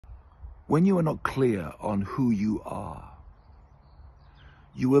When you are not clear on who you are,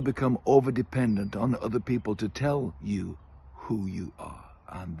 you will become over-dependent on other people to tell you who you are,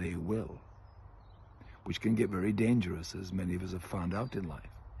 and they will, which can get very dangerous, as many of us have found out in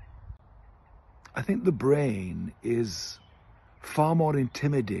life. I think the brain is far more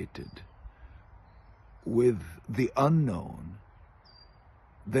intimidated with the unknown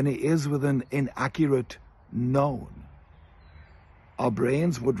than it is with an inaccurate known. Our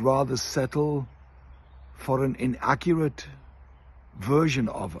brains would rather settle for an inaccurate version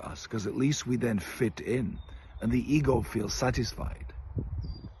of us, because at least we then fit in, and the ego feels satisfied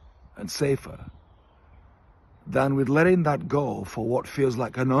and safer, than with letting that go for what feels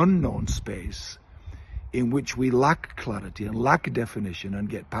like an unknown space in which we lack clarity and lack definition and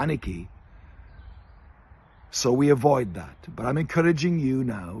get panicky. So we avoid that. But I'm encouraging you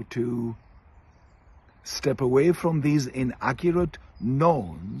now to step away from these inaccurate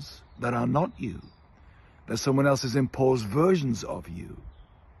knowns that are not you. They're someone else's imposed versions of you.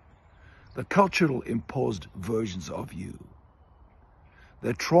 The cultural imposed versions of you.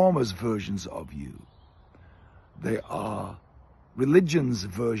 They're trauma's versions of you. They are religion's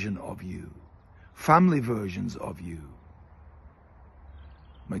version of you. Family versions of you.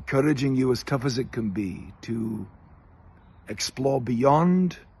 I'm encouraging you, as tough as it can be, to explore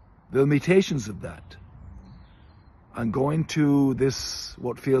beyond the limitations of that and go into this,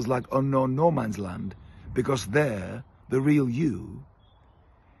 what feels like unknown no man's land, because there, the real you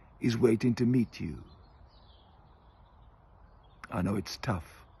is waiting to meet you. I know it's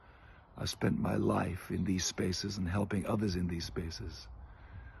tough. I spent my life in these spaces and helping others in these spaces.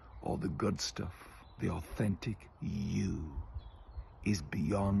 All the good stuff, the authentic you, is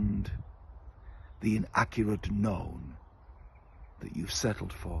beyond the inaccurate known that you've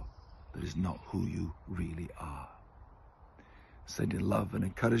settled for, that is not who you really are. Sending love and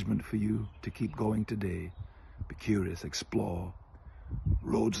encouragement for you to keep going today. Be curious, explore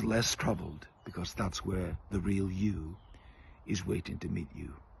roads less traveled, because that's where the real you is waiting to meet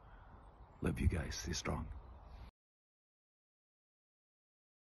you. Love you guys. Stay strong.